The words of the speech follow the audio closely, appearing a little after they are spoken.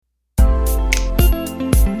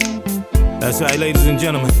That's right, ladies and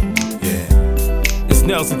gentlemen. Yeah. It's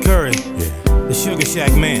Nelson Curry, the Sugga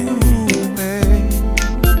Shack man.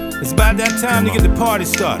 It's about that time to get the party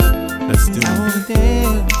started. Let's do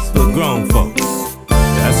it. For grown folks.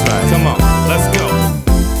 That's right. Come on, let's go.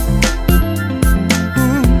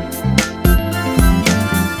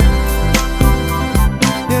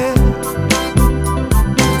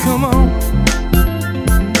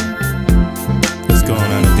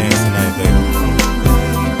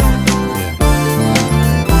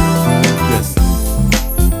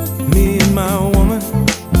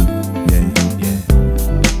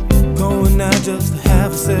 Just to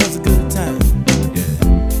have ourselves a good time.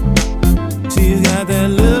 Yeah. She's got that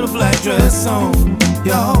little black dress on,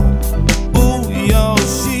 y'all. Ooh, y'all,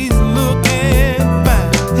 she's looking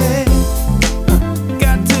fine. Hey,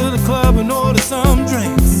 got to the club and ordered some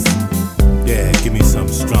drinks. Yeah, give me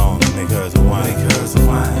something strong to make hers a wine.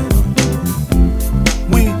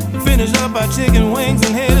 We finished up our chicken wings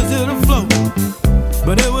and headed to the floor.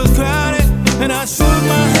 But it was crowded and I shook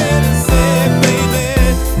my head and said, baby,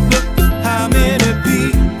 look how many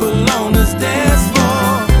people on this dance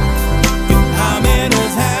floor. How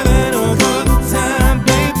many's having a good time,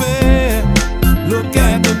 baby? Look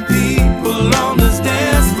at the people on this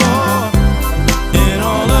dance floor, and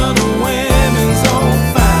all of the women's on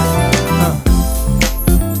fire.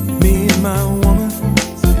 Me and my woman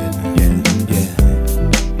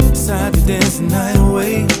decided to dance the night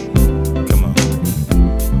away. Come on.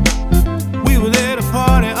 We were there to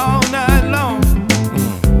party all night long.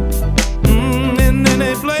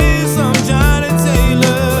 They play some Johnny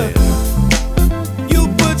Taylor. You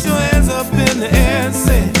put your hands up in the air and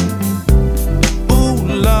say, ooh,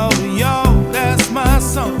 Lord, y'all, that's my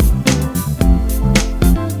song.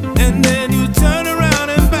 And then you turn around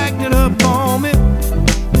and backed it up on me,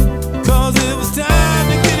 'cause it was time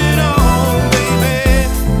to get it on, baby.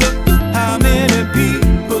 Look how many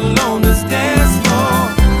people on this dance floor.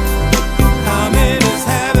 How many's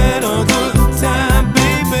having a good time,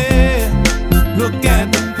 baby? Look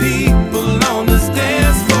at the people on this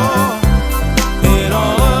dance floor, and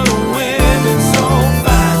all of the women so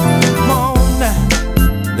fine. Come on now.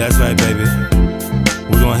 That's right, baby.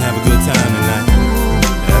 We're gonna have a good time tonight.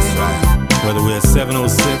 That's right. Whether we're at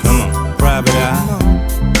 706, come on, Private Eye,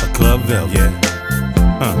 or Club Velvet,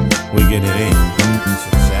 we get it in.